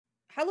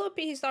Hello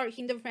Prehistoric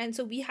Kingdom friends,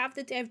 so we have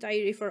the dev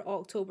diary for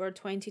October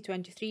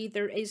 2023.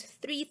 There is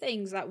 3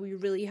 things that we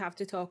really have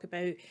to talk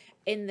about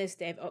in this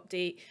dev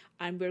update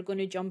and we're going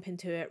to jump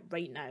into it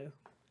right now.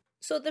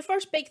 So the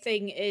first big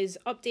thing is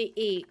update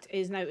 8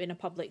 is now in a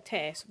public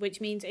test, which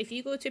means if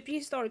you go to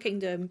Prehistoric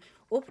Kingdom,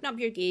 open up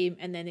your game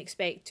and then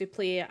expect to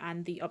play it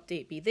and the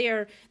update be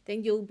there,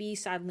 then you'll be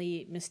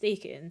sadly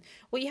mistaken.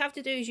 What you have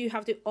to do is you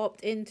have to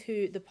opt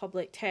into the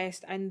public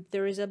test, and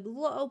there is a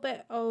little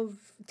bit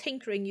of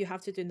tinkering you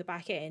have to do in the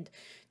back end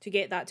to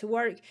get that to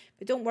work.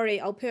 But don't worry,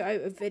 I'll put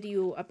out a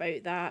video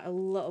about that a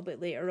little bit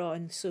later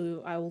on,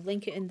 so I will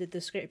link it in the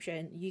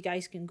description. You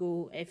guys can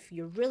go if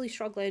you're really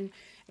struggling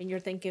and you're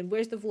thinking,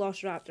 where's the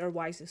Velociraptor,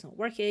 why is this not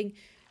working?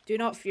 Do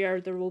not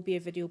fear, there will be a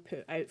video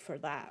put out for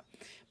that.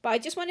 But I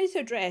just wanted to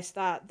address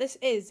that this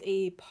is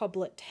a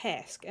public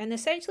test, and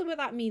essentially what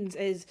that means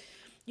is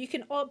you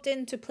can opt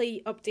in to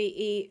play update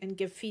 8 and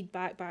give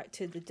feedback back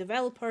to the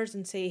developers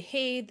and say,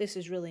 hey, this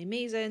is really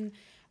amazing.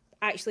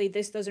 Actually,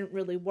 this doesn't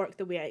really work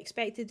the way I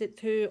expected it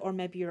to, or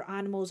maybe your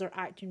animals are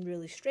acting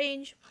really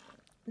strange.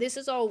 This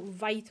is all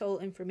vital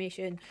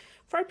information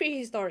for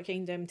Prehistoric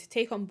Kingdom to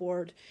take on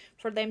board,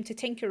 for them to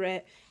tinker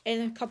it.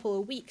 In a couple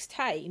of weeks'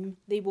 time,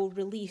 they will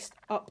release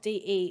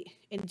Update 8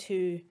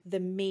 into the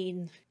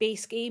main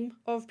base game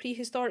of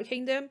Prehistoric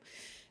Kingdom.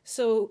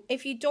 So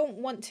if you don't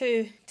want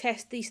to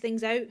test these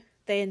things out,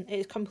 then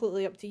it's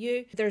completely up to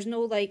you. There's no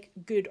like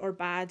good or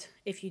bad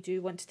if you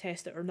do want to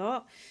test it or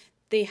not.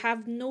 They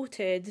have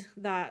noted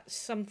that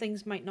some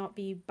things might not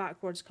be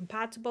backwards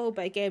compatible,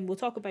 but again, we'll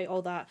talk about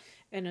all that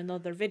in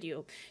another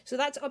video. So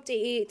that's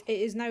update 8. It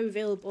is now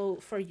available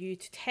for you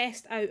to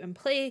test out and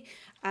play.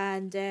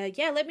 And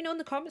yeah, let me know in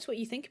the comments what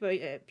you think about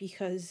it,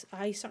 because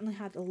I certainly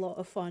had a lot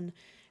of fun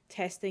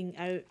testing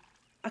out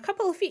a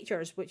couple of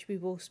features, which we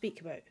will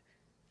speak about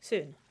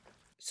soon.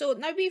 So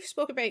now we've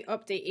spoke about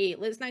update 8,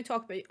 let's now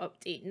talk about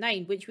update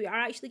 9, which we are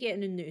actually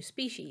getting a new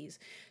species.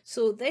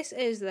 So this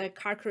is the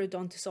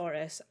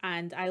Carcharodontosaurus,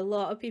 and a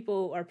lot of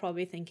people are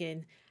probably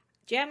thinking,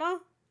 Gemma,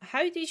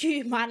 how did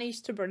you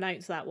manage to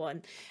pronounce that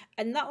one?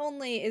 And not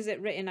only is it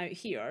written out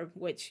here,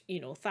 which, you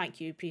know, thank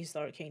you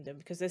Prehistoric Kingdom,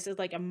 because this is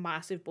like a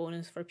massive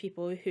bonus for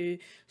people who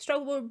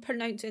struggle with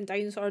pronouncing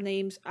dinosaur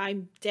names.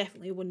 I'm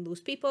definitely one of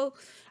those people.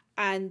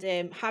 And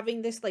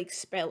having this like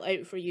spelled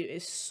out for you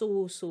is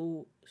so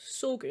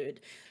good.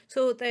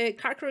 So the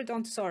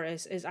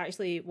Carcharodontosaurus is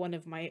actually one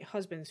of my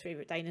husband's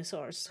favorite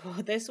dinosaurs.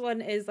 So this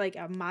one is like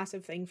a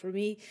massive thing for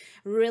me.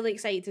 Really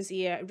excited to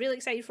see it. Really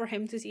excited for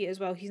him to see it as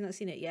well. He's not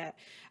seen it yet.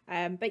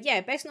 But yeah,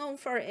 best known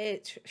for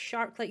its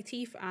shark-like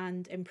teeth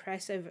and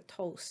impressive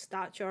tall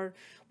stature.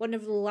 One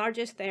of the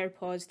largest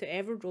theropods to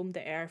ever roam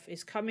the earth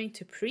is coming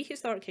to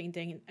Prehistoric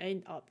Kingdom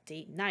in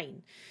Update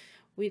 9.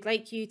 We'd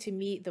like you to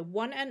meet the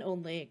one and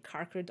only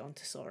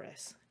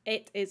Carcharodontosaurus.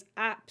 It is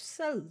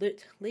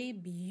absolutely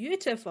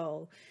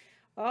beautiful.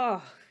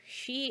 Oh,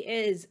 she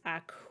is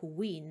a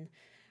queen.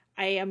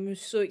 I am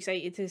so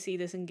excited to see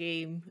this in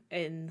game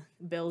and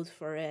build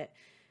for it.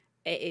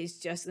 It is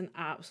just an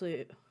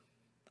absolute,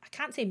 I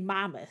can't say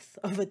mammoth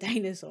of a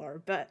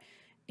dinosaur, but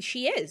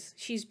she is.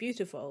 She's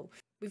beautiful.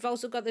 We've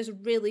also got this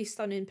really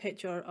stunning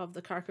picture of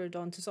the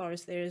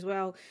Carcharodontosaurus there as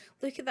well.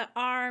 Look at the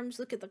arms,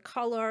 look at the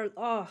colour.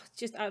 Oh,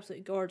 just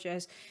absolutely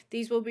gorgeous.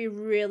 These will be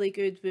really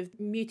good with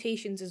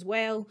mutations as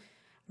well.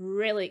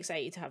 Really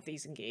excited to have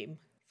these in game.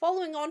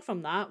 Following on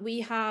from that, we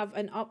have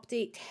an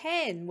update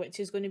 10, which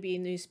is going to be a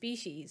new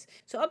species.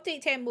 So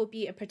update 10 will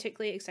be a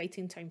particularly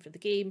exciting time for the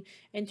game,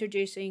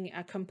 introducing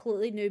a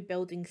completely new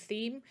building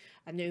theme,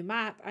 a new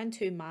map, and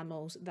 2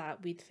 mammals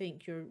that we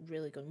think you're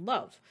really going to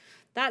love.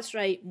 That's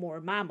right, more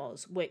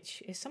mammals,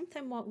 which is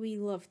something what we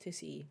love to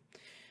see.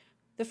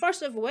 The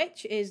first of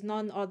which is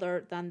none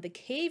other than the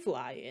cave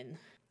lion.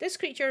 This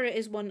creature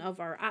is one of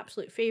our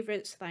absolute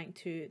favourites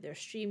thanks to their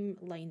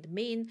streamlined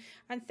mane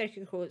and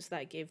thicker coats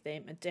that give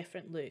them a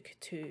different look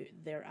to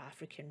their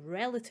African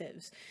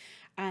relatives.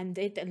 And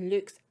it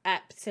looks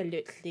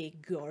absolutely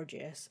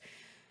gorgeous.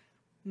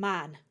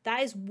 Man,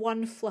 that is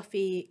one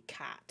fluffy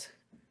cat.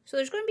 So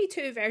there's going to be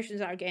 2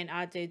 versions that are getting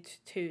added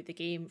to the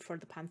game for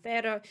the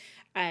Panthera.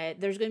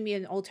 There's going to be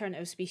an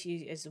alternative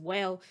species as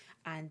well.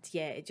 And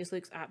yeah, it just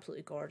looks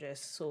absolutely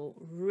gorgeous. So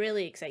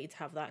really excited to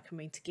have that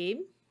coming to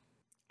game.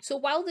 So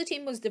while the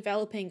team was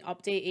developing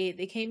Update 8,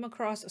 they came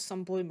across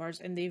some bloomers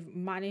and they've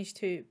managed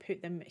to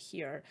put them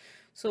here.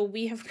 So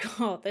we have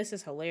got, this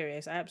is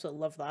hilarious, I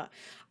absolutely love that.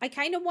 I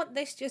kind of want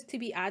this just to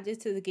be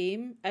added to the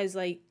game as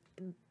like,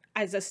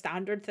 as a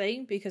standard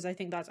thing, because I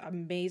think that's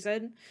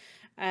amazing.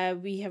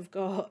 We have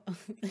got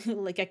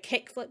like a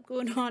kickflip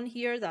going on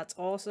here, that's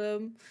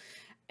awesome.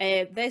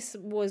 This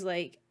was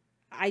like,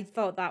 I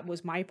thought that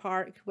was my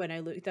park when I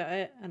looked at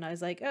it, and I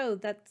was like, oh,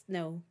 that's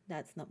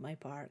not my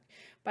park.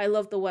 But I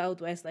love the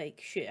Wild West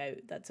like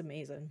shootout, that's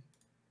amazing.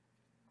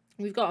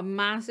 We've got a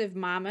massive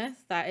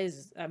mammoth, that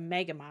is a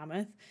mega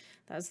mammoth.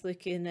 That's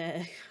looking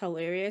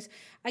hilarious.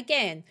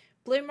 Again,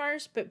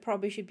 bloomers, but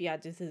probably should be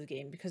added to the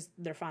game because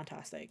they're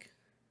fantastic.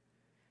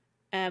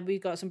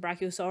 We've got some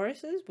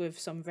brachiosauruses with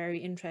some very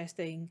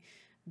interesting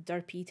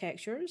derpy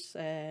textures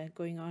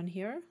going on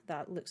here.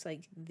 That looks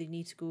like they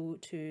need to go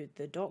to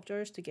the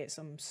doctors to get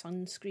some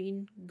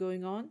sunscreen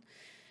going on.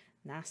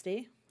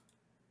 Nasty.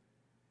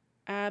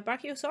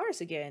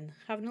 Brachiosaurus again,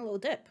 having a little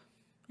dip.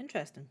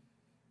 Interesting.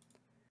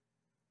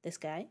 This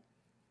guy.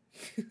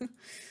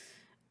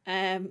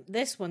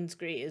 This one's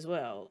great as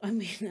well. I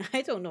mean,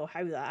 I don't know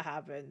how that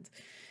happened.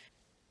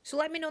 So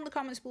let me know in the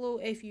comments below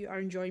if you are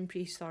enjoying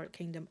Prehistoric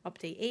Kingdom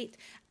Update 8,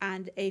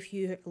 and if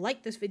you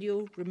like this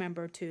video,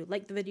 remember to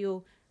like the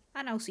video,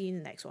 and I'll see you in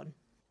the next one.